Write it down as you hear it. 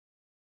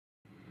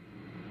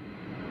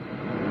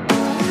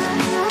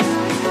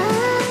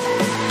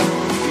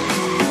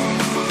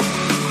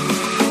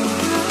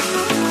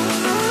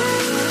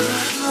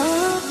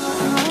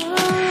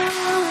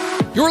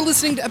You're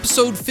listening to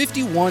episode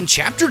 51,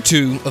 chapter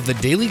 2 of the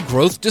Daily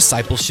Growth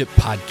Discipleship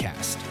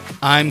Podcast.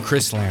 I'm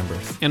Chris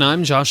Lamberth. And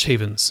I'm Josh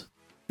Havens.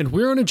 And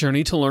we're on a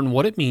journey to learn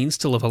what it means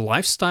to live a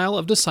lifestyle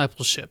of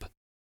discipleship.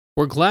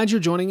 We're glad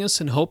you're joining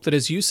us and hope that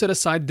as you set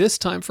aside this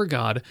time for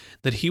God,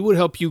 that He would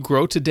help you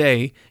grow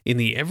today in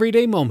the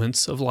everyday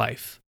moments of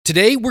life.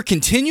 Today, we're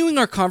continuing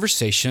our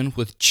conversation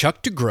with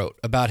Chuck DeGroat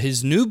about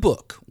his new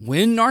book,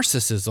 When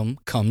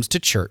Narcissism Comes to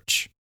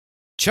Church.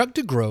 Chuck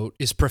DeGroat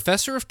is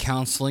professor of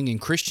counseling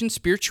and Christian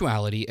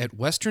spirituality at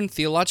Western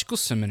Theological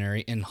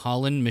Seminary in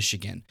Holland,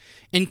 Michigan,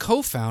 and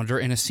co-founder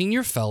and a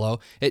senior fellow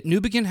at New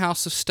Begin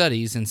House of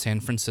Studies in San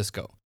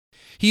Francisco.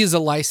 He is a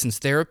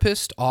licensed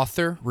therapist,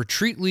 author,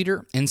 retreat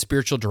leader, and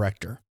spiritual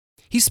director.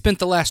 He spent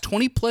the last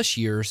 20-plus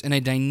years in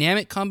a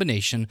dynamic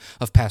combination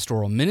of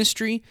pastoral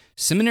ministry,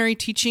 seminary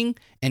teaching,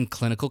 and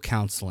clinical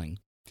counseling.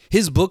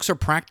 His books are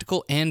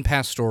practical and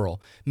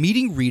pastoral,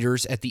 meeting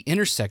readers at the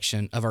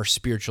intersection of our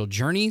spiritual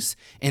journeys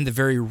and the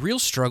very real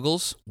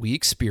struggles we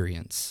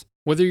experience.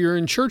 Whether you're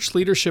in church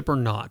leadership or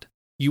not,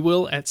 you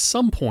will at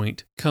some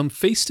point come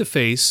face to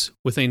face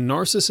with a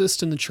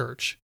narcissist in the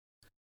church.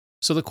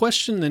 So the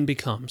question then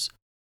becomes,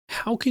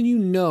 how can you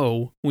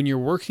know when you're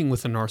working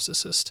with a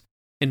narcissist,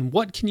 and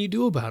what can you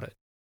do about it?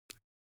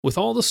 With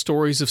all the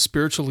stories of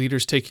spiritual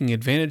leaders taking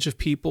advantage of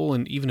people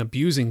and even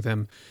abusing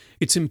them,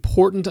 it's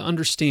important to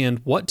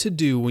understand what to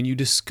do when you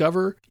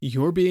discover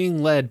you're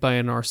being led by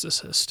a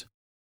narcissist.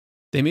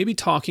 They may be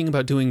talking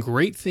about doing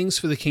great things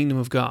for the kingdom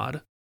of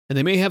God, and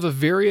they may have a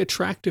very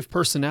attractive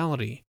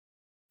personality.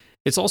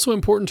 It's also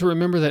important to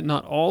remember that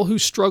not all who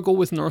struggle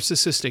with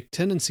narcissistic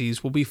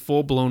tendencies will be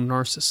full-blown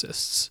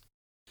narcissists.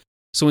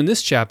 So in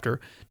this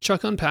chapter,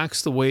 Chuck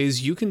unpacks the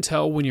ways you can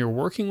tell when you're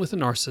working with a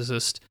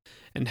narcissist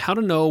and how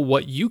to know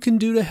what you can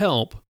do to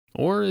help,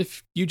 or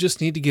if you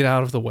just need to get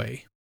out of the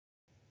way.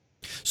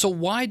 So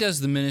why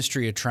does the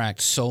ministry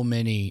attract so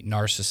many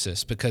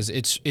narcissists? Because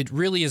it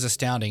really is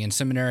astounding. In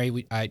seminary,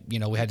 we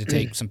had to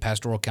take some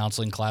pastoral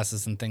counseling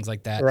classes and things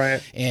like that.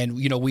 Right. And,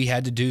 we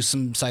had to do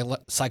some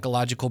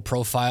psychological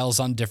profiles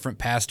on different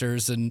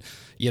pastors and,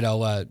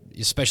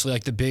 especially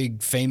like the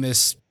big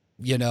famous,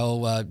 Jimmy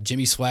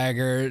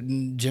Swaggart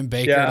and Jim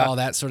Baker and all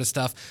that sort of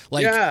stuff.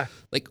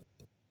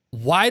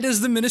 Why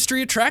does the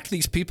ministry attract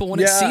these people when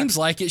it seems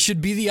like it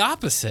should be the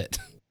opposite?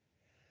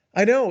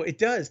 I know it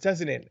does,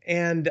 doesn't it?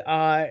 And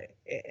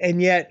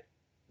yet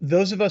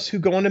those of us who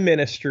go into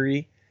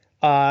ministry,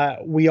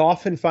 we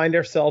often find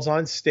ourselves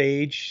on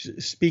stage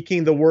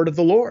speaking the word of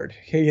the Lord,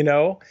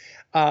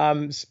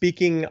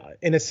 speaking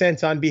in a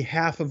sense on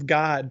behalf of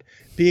God,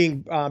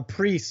 being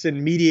priests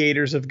and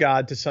mediators of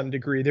God to some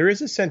degree. There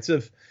is a sense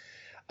of,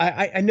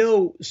 I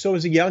know, so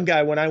as a young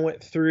guy, when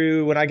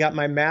I got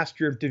my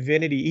Master of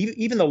Divinity,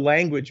 even the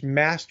language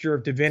Master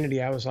of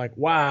Divinity, I was like,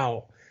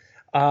 wow.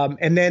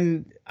 And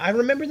then I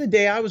remember the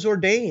day I was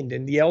ordained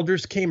and the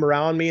elders came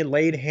around me and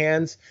laid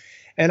hands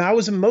and I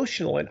was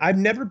emotional. And I've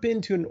never been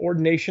to an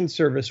ordination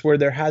service where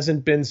there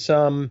hasn't been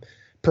some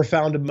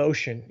profound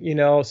emotion,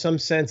 some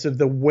sense of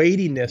the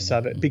weightiness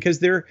of it, because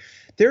there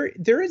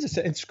is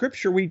in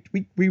Scripture, we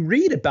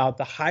read about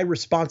the high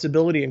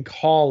responsibility and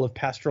call of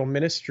pastoral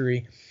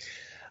ministry.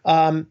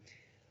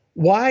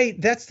 Why?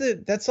 That's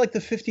like the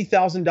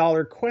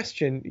 $50,000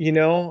 question,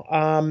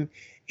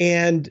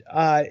 and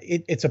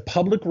it's a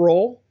public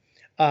role.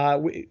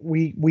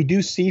 We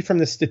do see from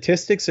the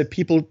statistics that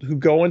people who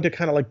go into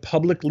kind of like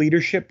public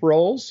leadership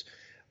roles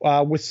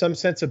with some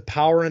sense of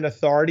power and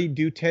authority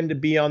do tend to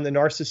be on the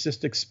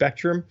narcissistic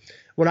spectrum.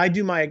 When I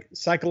do my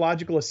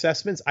psychological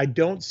assessments, I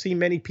don't see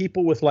many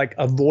people with like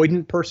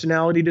avoidant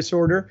personality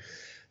disorder,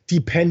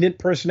 dependent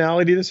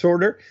personality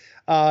disorder.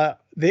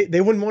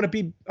 They wouldn't want to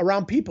be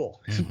around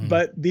people,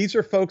 but these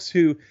are folks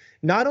who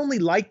not only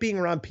like being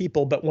around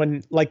people, but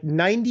when like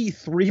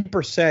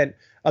 93%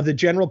 of the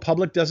general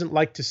public doesn't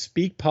like to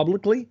speak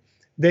publicly,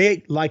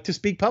 they like to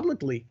speak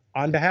publicly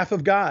on behalf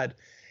of God.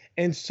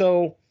 And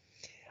so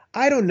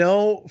I don't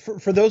know,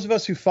 for those of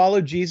us who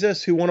follow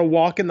Jesus, who want to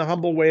walk in the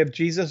humble way of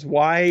Jesus,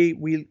 why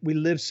we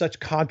live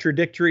such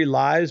contradictory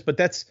lives. But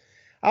that's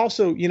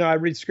also, I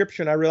read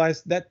Scripture and I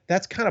realize that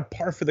that's kind of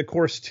par for the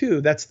course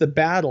too. That's the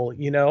battle,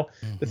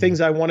 the things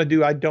I want to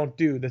do, I don't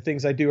do. The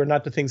things I do are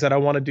not the things that I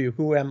want to do.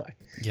 Who am I?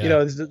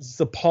 Yeah. It's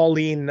the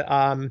Pauline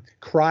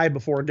cry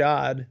before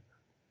God.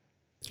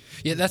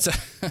 Yeah, that's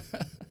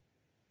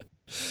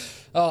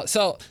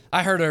so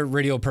I heard a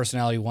radio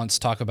personality once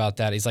talk about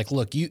that. He's like,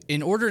 look,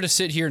 in order to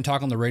sit here and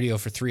talk on the radio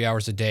for 3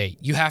 hours a day,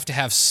 you have to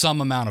have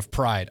some amount of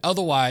pride.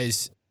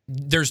 Otherwise,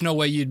 there's no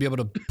way you'd be able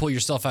to pull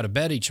yourself out of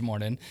bed each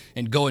morning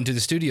and go into the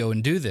studio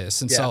and do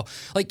this. And so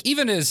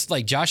even as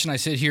like Josh and I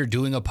sit here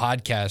doing a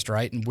podcast,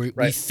 right? And we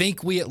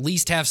think we at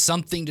least have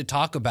something to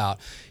talk about.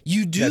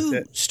 You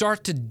do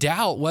start to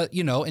doubt what,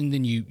 and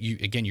then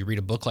you read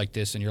a book like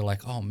this and you're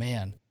like, oh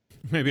man,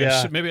 Maybe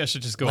I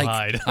should just go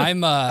hide.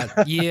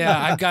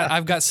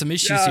 I've got some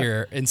issues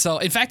here. And so,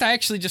 in fact, I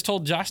actually just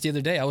told Josh the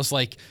other day, I was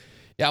like,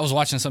 Yeah, I was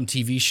watching some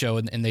TV show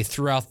and they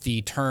threw out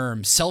the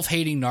term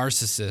self-hating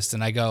narcissist.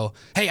 And I go,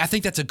 hey, I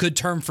think that's a good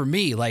term for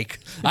me. Like,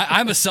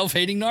 I'm a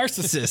self-hating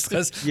narcissist.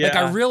 Because like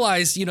I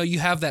realize, you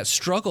have that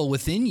struggle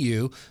within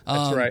you.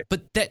 That's right.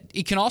 But that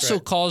it can also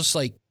cause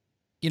like,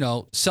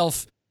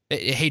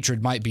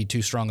 hatred might be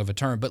too strong of a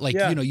term. But like,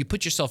 you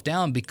put yourself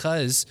down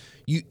because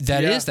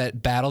that is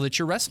that battle that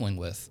you're wrestling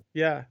with.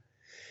 Yeah.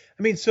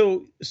 I mean,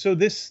 so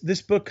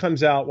this book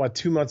comes out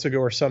 2 months ago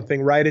or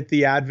something, right at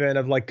the advent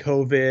of like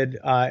COVID,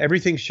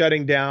 everything's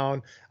shutting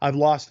down. I've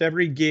lost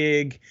every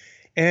gig,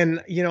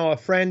 and a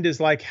friend is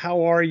like,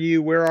 "How are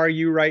you? Where are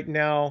you right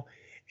now?"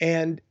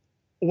 And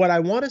what I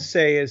want to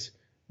say is,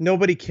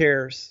 nobody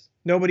cares.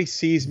 Nobody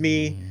sees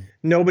me.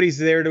 Nobody's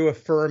there to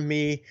affirm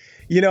me.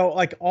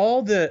 Like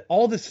all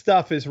the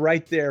stuff is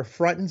right there,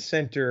 front and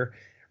center.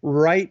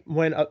 Right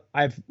when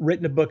I've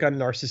written a book on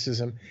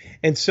narcissism.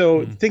 And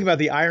so think about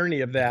the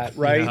irony of that,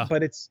 right? Yeah.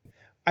 But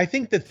I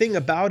think the thing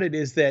about it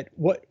is that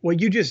what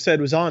you just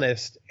said was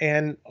honest.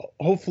 And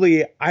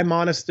hopefully I'm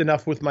honest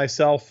enough with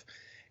myself,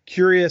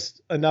 curious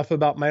enough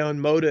about my own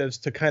motives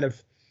to kind of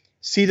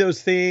see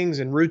those things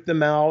and root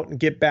them out and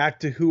get back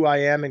to who I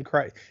am in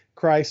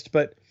Christ.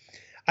 But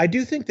I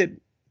do think that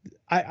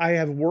I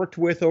have worked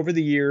with over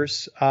the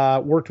years,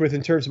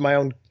 in terms of my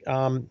own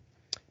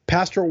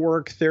pastoral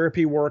work,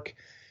 therapy work,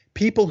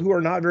 people who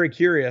are not very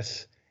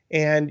curious.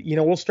 And,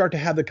 we'll start to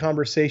have the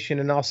conversation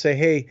and I'll say,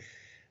 hey,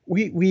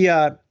 can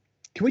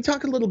we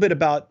talk a little bit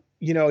about,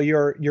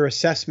 your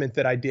assessment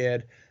that I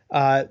did?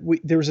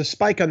 There was a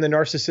spike on the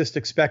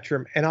narcissistic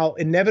spectrum, and I'll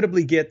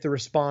inevitably get the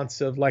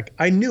response of like,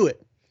 I knew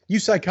it. You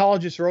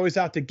psychologists are always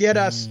out to get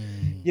us.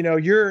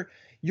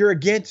 You're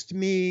against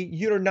me.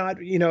 You're not,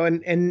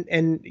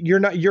 and you're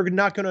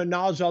not going to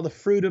acknowledge all the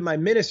fruit of my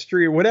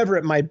ministry or whatever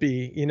it might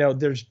be.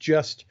 There's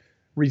just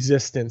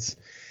resistance.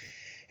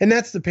 And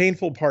that's the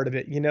painful part of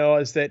it,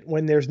 is that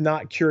when there's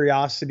not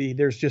curiosity,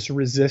 there's just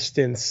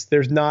resistance.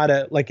 There's not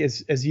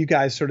as you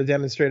guys sort of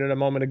demonstrated a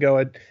moment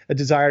ago, a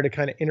desire to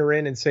kind of enter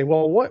in and say,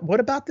 well,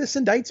 what about this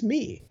indicts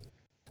me?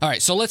 All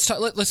right, so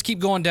let's keep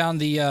going down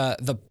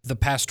the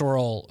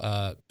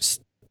pastoral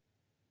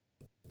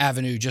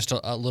avenue just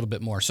a little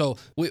bit more. So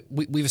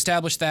we've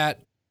established that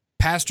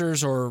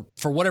pastors, or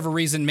for whatever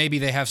reason, maybe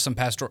they have some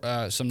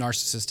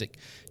narcissistic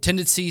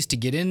tendencies to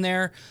get in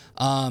there.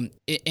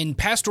 And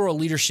pastoral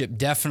leadership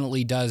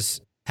definitely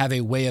does have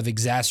a way of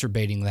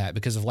exacerbating that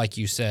because of, like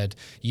you said,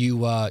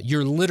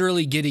 you're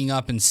literally getting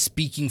up and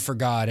speaking for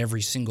God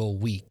every single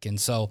week. And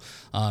so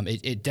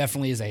it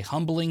definitely is a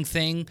humbling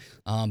thing.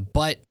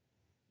 But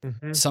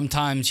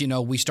sometimes,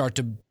 we start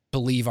to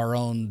believe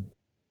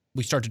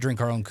we start to drink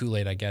our own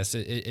Kool-Aid, I guess,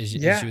 as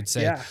you would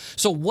say. Yeah.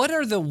 So what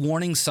are the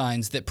warning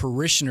signs that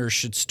parishioners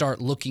should start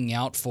looking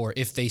out for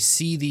if they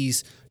see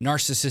these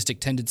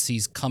narcissistic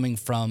tendencies coming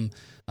from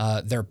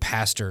their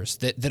pastors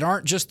that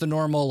aren't just the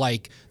normal,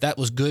 like, that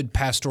was good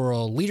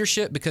pastoral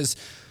leadership? Because,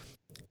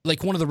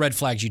 like, one of the red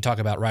flags you talk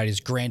about, right, is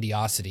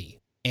grandiosity.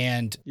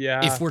 And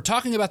if we're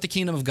talking about the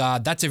kingdom of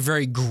God, that's a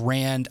very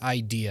grand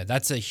idea.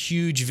 That's a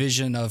huge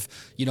vision of,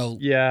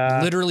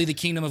 literally the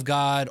kingdom of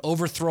God,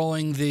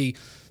 overthrowing the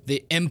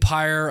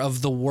empire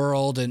of the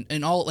world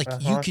and all, like,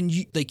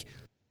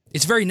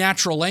 it's very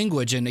natural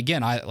language. And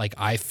again,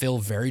 I feel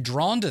very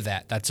drawn to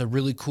that. That's a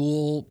really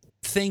cool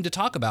thing to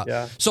talk about.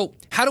 Yeah. So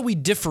how do we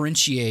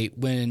differentiate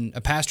when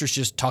a pastor's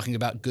just talking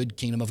about good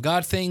kingdom of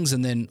God things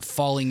and then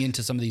falling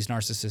into some of these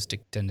narcissistic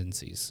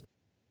tendencies?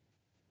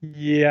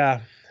 Yeah,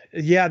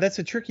 that's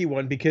a tricky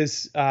one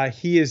because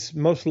he is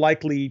most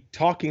likely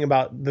talking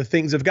about the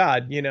things of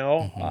God,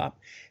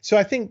 So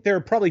I think there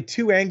are probably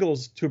two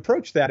angles to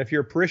approach that if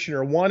you're a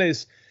parishioner. One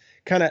is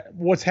kind of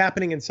what's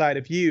happening inside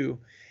of you.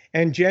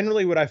 And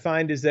generally what I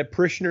find is that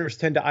parishioners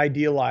tend to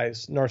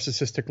idealize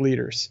narcissistic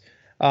leaders.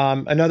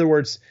 In other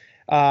words,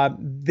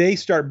 they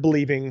start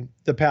believing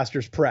the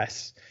pastor's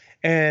press.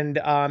 And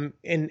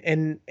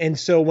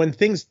so when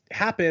things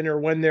happen or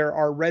when there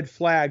are red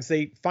flags,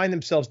 they find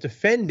themselves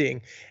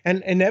defending.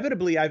 And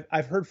inevitably,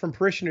 I've heard from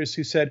parishioners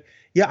who said,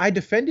 yeah, I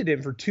defended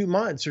him for 2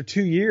 months or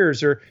 2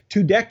 years or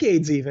 2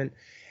 decades even,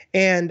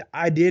 and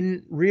I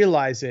didn't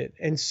realize it.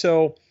 And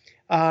so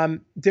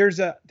there's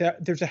a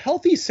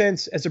healthy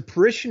sense as a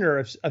parishioner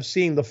of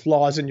seeing the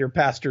flaws in your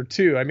pastor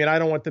too. I mean, I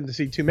don't want them to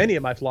see too many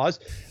of my flaws,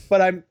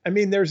 but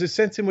there's a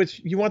sense in which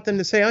you want them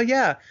to say, oh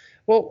yeah,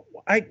 well,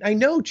 I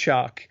know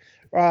Chuck,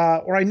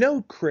 or I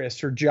know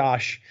Chris or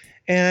Josh,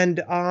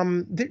 and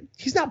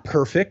he's not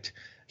perfect.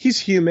 He's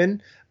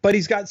human, but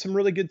he's got some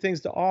really good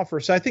things to offer.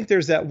 So I think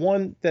there's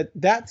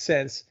that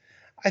sense.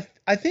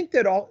 I think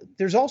that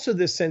there's also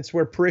this sense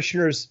where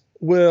parishioners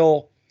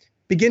will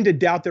begin to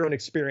doubt their own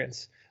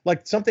experience.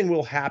 Like something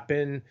will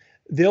happen,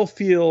 they'll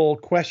feel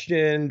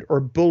questioned or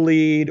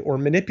bullied or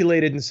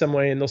manipulated in some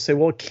way, and they'll say,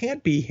 well, it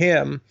can't be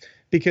him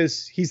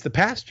because he's the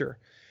pastor.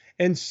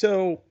 And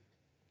so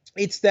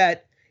it's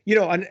that,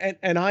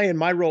 and I in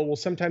my role will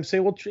sometimes say,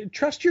 well,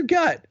 trust your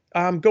gut.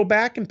 Go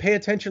back and pay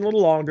attention a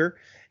little longer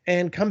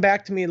and come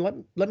back to me and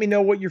let me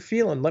know what you're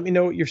feeling. Let me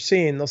know what you're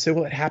seeing. They'll say,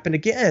 well, it happened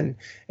again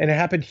and it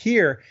happened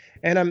here.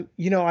 And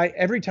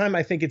every time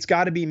I think it's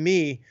got to be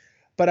me,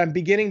 but I'm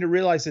beginning to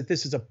realize that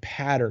this is a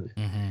pattern.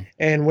 Mm-hmm.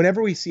 And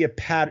whenever we see a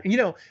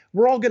pattern,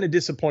 we're all going to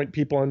disappoint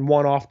people in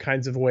one-off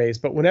kinds of ways,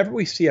 but whenever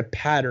we see a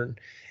pattern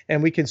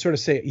and we can sort of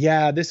say,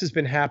 yeah, this has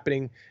been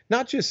happening,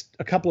 not just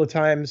a couple of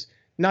times,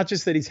 not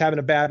just that he's having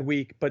a bad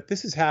week, but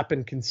this has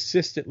happened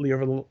consistently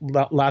over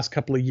the last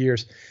couple of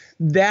years.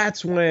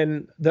 That's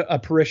when a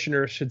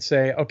parishioner should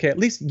say, okay, at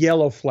least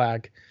yellow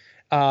flag,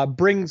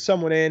 bring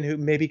someone in who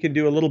maybe can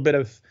do a little bit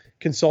of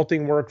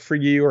consulting work for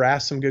you or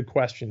ask some good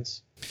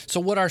questions. So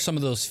what are some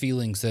of those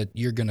feelings that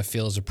you're going to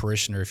feel as a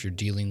parishioner if you're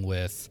dealing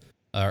with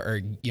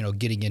or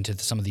getting into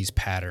some of these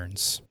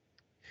patterns?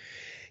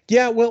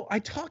 Yeah, well, I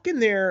talk in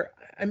there.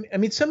 I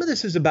mean, some of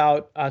this is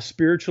about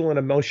spiritual and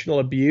emotional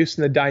abuse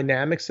and the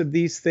dynamics of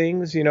these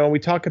things. We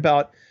talk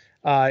about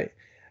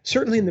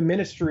certainly in the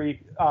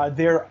ministry,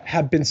 there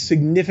have been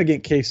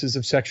significant cases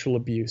of sexual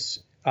abuse.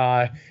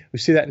 We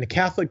see that in the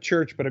Catholic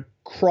Church, but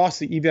across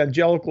the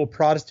evangelical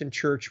Protestant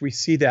church, we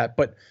see that.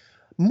 But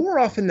more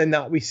often than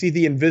not, we see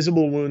the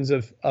invisible wounds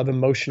of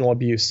emotional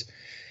abuse.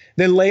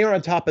 Then layer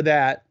on top of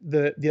that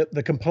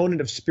the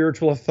component of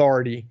spiritual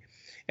authority,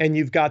 and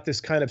you've got this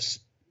kind of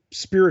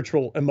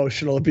spiritual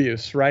emotional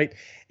abuse, right?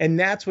 And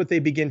that's what they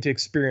begin to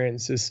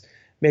experience is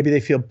maybe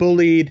they feel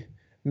bullied,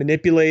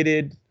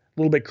 manipulated, a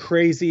little bit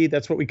crazy.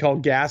 That's what we call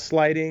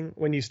gaslighting,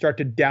 when you start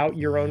to doubt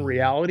your own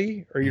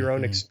reality or your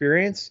own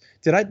experience.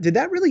 Did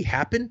that really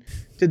happen?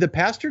 Did the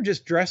pastor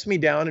just dress me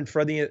down in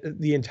front of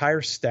the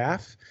entire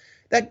staff?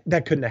 That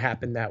couldn't have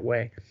happened that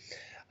way.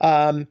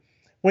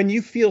 When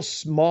you feel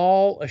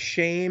small,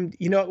 ashamed,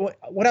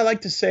 what I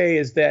like to say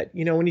is that,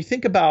 when you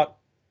think about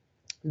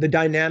the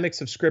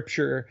dynamics of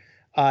Scripture,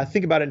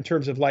 think about it in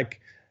terms of like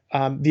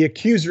the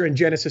accuser in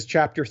Genesis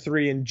chapter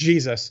 3 and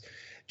Jesus.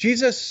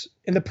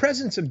 In the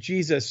presence of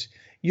Jesus,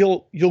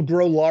 you'll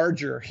grow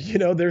larger.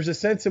 There's a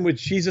sense in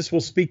which Jesus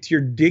will speak to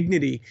your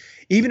dignity.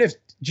 Even if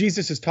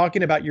Jesus is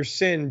talking about your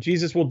sin,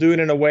 Jesus will do it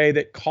in a way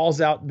that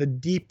calls out the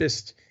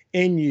deepest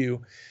in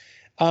you.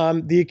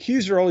 The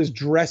accuser always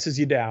dresses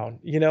you down,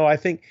 I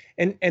think,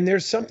 and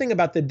there's something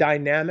about the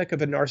dynamic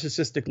of a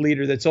narcissistic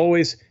leader that's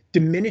always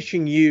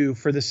diminishing you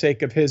for the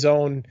sake of his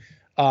own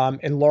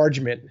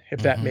enlargement,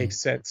 if that makes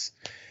sense.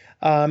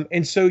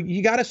 And so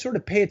you got to sort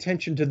of pay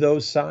attention to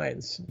those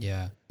signs.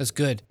 Yeah, that's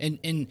good.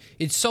 And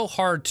it's so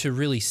hard to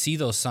really see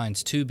those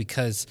signs too,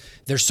 because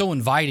they're so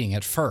inviting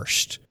at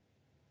first.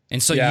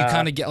 And so you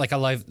kind of get like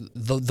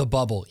the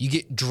bubble. You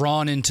get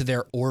drawn into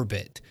their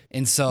orbit.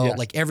 And so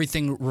like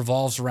everything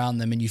revolves around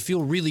them and you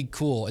feel really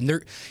cool.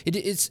 And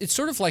it's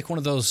sort of like one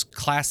of those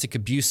classic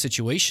abuse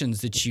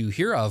situations that you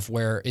hear of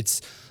where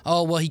it's,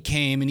 oh, well, he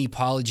came and he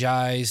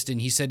apologized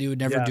and he said he would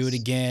never do it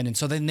again. And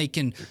so then they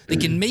can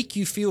make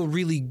you feel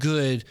really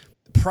good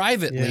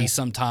privately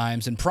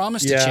sometimes and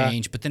promise to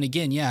change. But then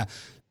again,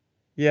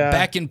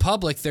 back in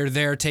public, they're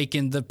there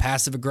taking the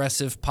passive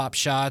aggressive pop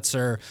shots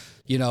or,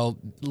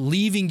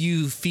 leaving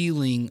you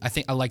feeling, I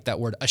think I like that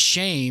word,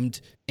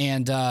 ashamed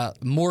and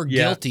more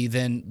guilty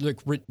than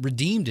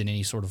redeemed in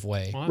any sort of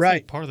way. Well, I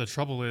think part of the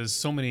trouble is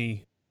so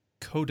many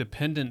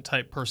codependent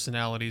type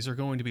personalities are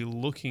going to be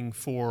looking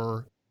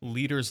for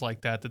leaders like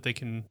that they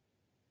can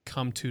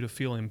come to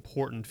feel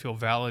important, feel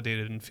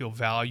validated, and feel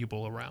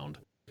valuable around.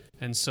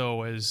 And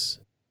so as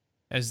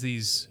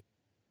these,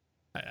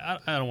 I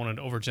don't want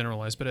to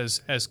overgeneralize, but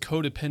as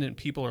codependent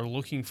people are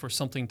looking for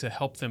something to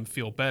help them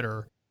feel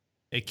better,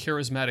 a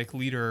charismatic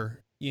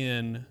leader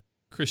in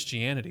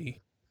Christianity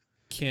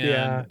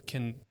can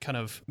kind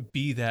of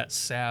be that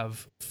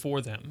salve for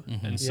them.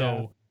 Mm-hmm. And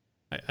so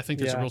I think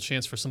there's a real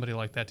chance for somebody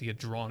like that to get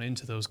drawn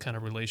into those kind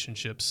of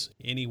relationships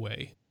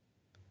anyway.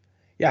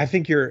 Yeah, I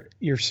think you're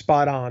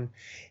spot on.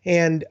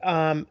 And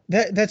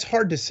that's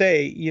hard to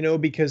say,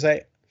 because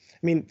I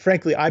mean,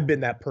 frankly, I've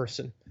been that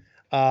person.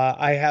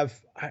 I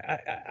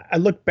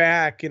look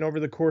back and over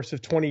the course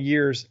of 20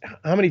 years,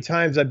 how many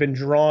times I've been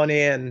drawn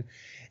in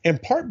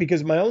part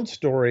because of my own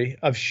story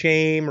of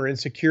shame or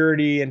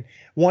insecurity and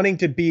wanting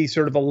to be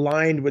sort of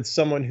aligned with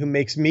someone who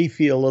makes me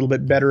feel a little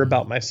bit better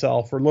about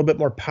myself or a little bit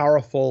more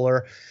powerful,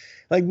 or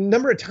like a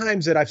number of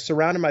times that I've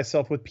surrounded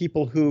myself with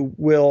people who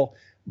will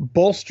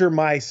bolster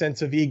my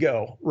sense of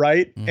ego,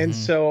 right? Mm-hmm. And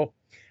so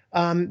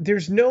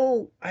there's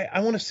I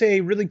want to say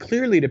really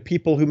clearly to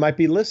people who might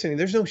be listening,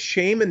 there's no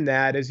shame in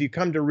that as you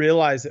come to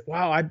realize that,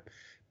 wow,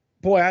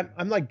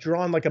 I'm like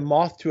drawn like a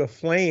moth to a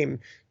flame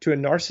to a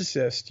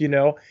narcissist,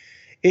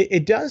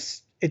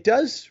 It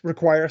does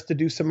require us to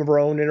do some of our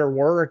own inner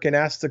work and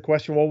ask the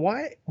question, well,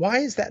 why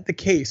is that the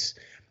case?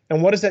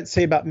 And what does that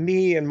say about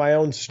me and my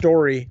own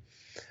story?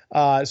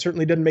 It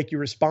certainly doesn't make you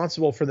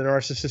responsible for the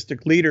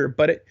narcissistic leader,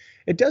 but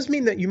it does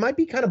mean that you might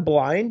be kind of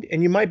blind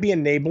and you might be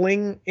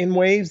enabling in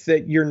ways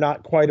that you're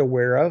not quite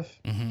aware of.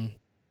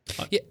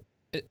 Mm-hmm. Yeah,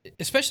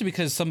 especially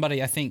because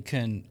somebody I think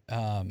can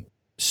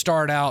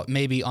start out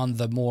maybe on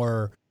the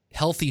more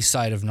healthy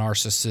side of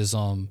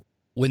narcissism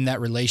when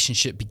that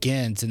relationship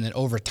begins, and then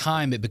over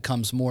time it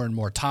becomes more and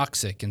more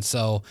toxic. And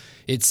so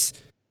it's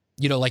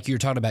like you were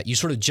talking about, you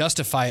sort of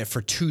justify it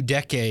for 2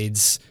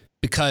 decades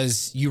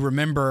because you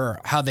remember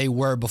how they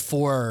were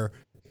before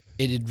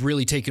it had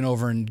really taken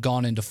over and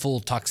gone into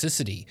full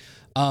toxicity.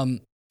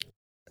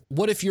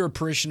 What if you're a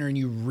parishioner and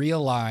you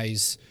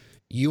realize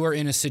you are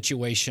in a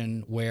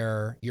situation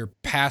where your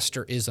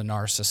pastor is a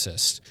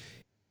narcissist?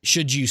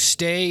 Should you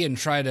stay and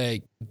try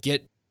to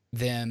get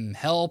them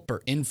help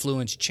or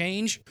influence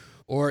change,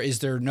 or is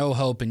there no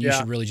hope and you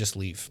should really just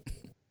leave?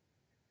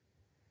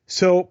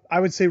 So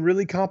I would say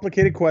really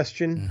complicated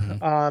question,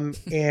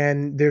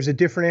 and there's a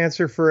different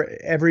answer for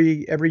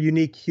every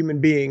unique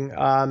human being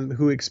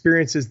who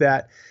experiences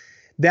that.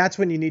 That's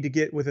when you need to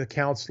get with a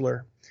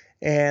counselor,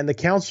 and the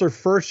counselor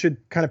first should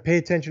kind of pay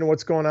attention to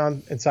what's going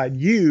on inside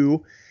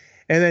you,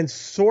 and then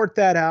sort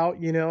that out,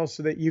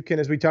 so that you can,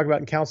 as we talk about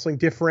in counseling,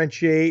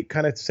 differentiate,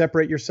 kind of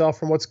separate yourself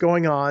from what's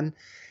going on.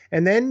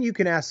 And then you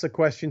can ask the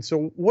question,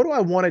 so what do I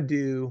want to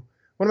do?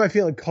 What am I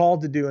feeling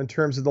called to do in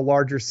terms of the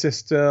larger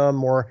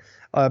system or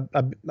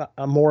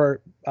a more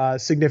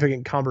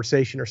significant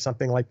conversation or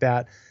something like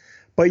that?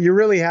 But you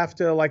really have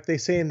to, like they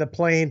say in the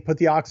plane, put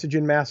the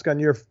oxygen mask on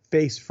your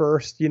face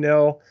first, you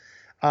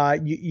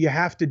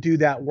have to do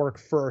that work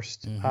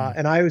first.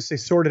 And I always say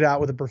sort it out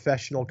with a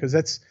professional, because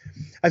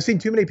I've seen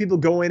too many people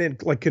go in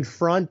and like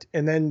confront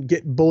and then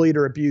get bullied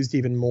or abused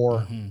even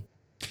more.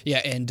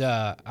 Yeah, and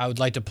I would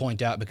like to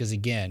point out, because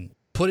again,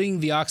 putting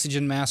the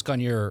oxygen mask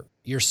on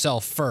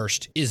yourself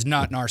first is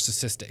not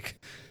narcissistic,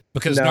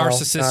 because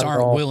narcissists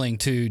aren't willing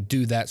to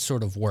do that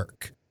sort of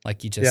work,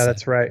 like you just said. Yeah,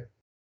 that's right.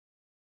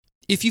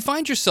 If you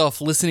find yourself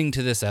listening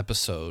to this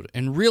episode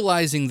and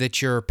realizing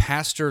that your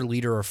pastor,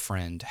 leader, or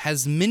friend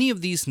has many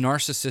of these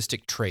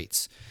narcissistic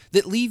traits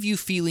that leave you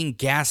feeling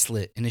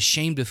gaslit and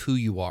ashamed of who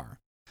you are,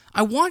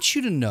 I want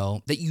you to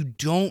know that you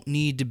don't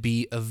need to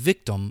be a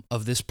victim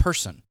of this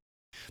person.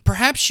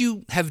 Perhaps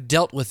you have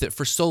dealt with it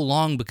for so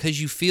long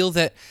because you feel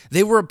that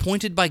they were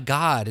appointed by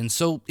God, and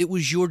so it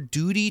was your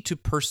duty to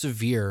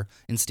persevere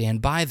and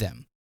stand by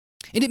them.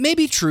 And it may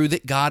be true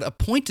that God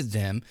appointed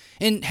them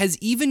and has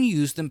even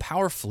used them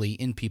powerfully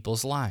in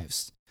people's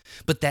lives.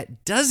 But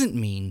that doesn't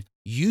mean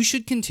you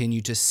should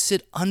continue to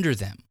sit under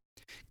them.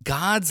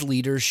 God's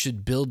leaders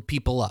should build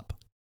people up,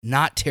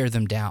 not tear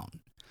them down.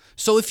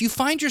 So if you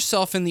find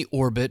yourself in the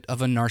orbit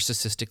of a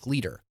narcissistic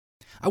leader,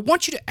 I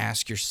want you to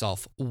ask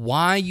yourself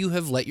why you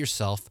have let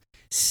yourself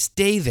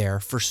stay there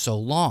for so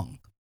long.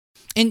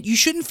 And you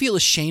shouldn't feel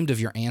ashamed of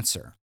your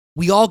answer.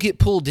 We all get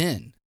pulled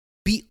in.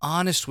 Be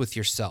honest with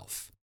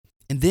yourself.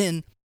 And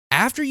then,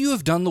 after you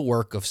have done the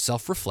work of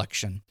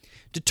self-reflection,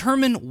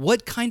 determine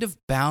what kind of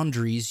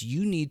boundaries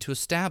you need to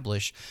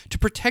establish to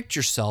protect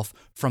yourself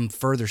from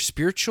further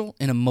spiritual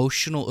and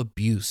emotional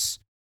abuse.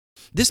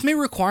 This may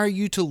require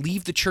you to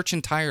leave the church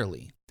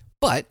entirely,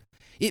 but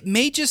it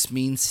may just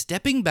mean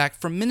stepping back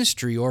from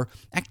ministry or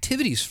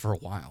activities for a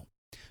while.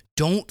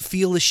 Don't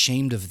feel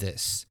ashamed of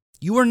this.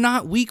 You are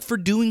not weak for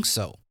doing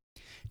so.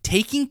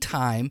 Taking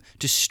time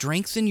to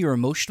strengthen your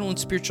emotional and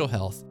spiritual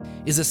health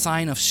is a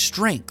sign of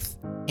strength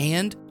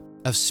and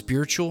of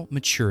spiritual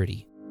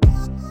maturity.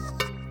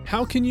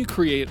 How can you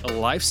create a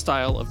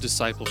lifestyle of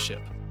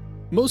discipleship?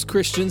 Most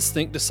Christians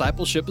think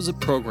discipleship is a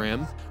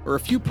program or a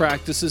few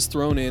practices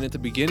thrown in at the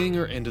beginning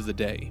or end of the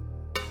day.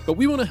 But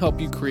we want to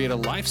help you create a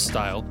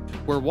lifestyle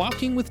where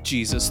walking with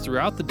Jesus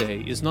throughout the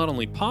day is not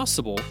only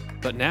possible,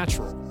 but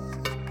natural.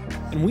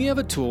 And we have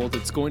a tool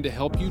that's going to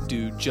help you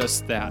do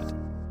just that.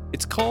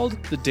 It's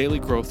called the Daily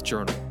Growth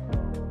Journal.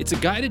 It's a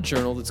guided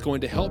journal that's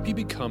going to help you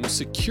become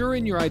secure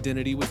in your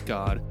identity with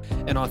God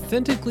and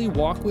authentically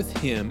walk with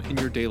Him in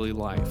your daily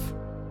life.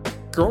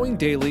 Growing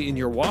daily in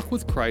your walk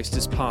with Christ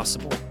is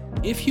possible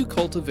if you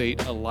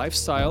cultivate a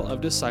lifestyle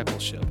of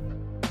discipleship.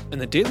 And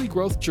the Daily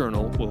Growth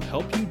Journal will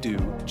help you do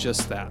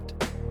just that.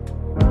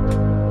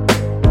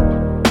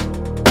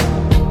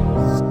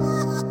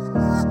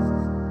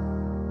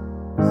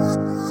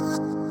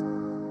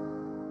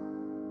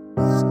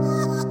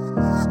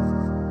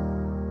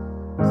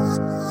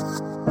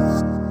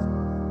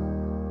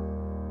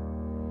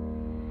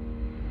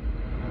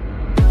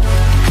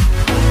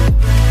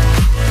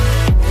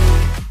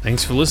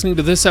 Thanks for listening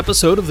to this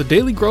episode of the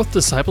Daily Growth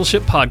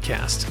Discipleship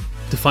Podcast.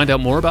 To find out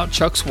more about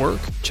Chuck's work,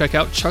 check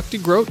out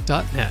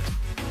chuckdegroat.net.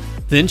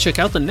 Then check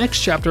out the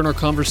next chapter in our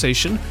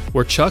conversation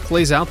where Chuck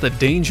lays out the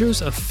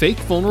dangers of fake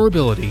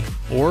vulnerability,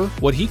 or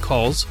what he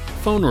calls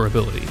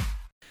vulnerability.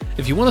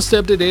 If you want to stay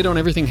up to date on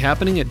everything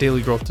happening at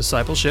Daily Growth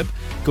Discipleship,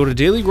 go to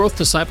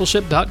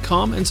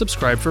dailygrowthdiscipleship.com and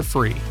subscribe for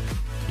free.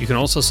 You can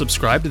also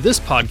subscribe to this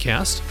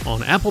podcast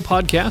on Apple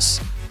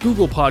Podcasts,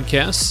 Google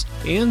Podcasts,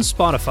 and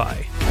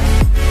Spotify.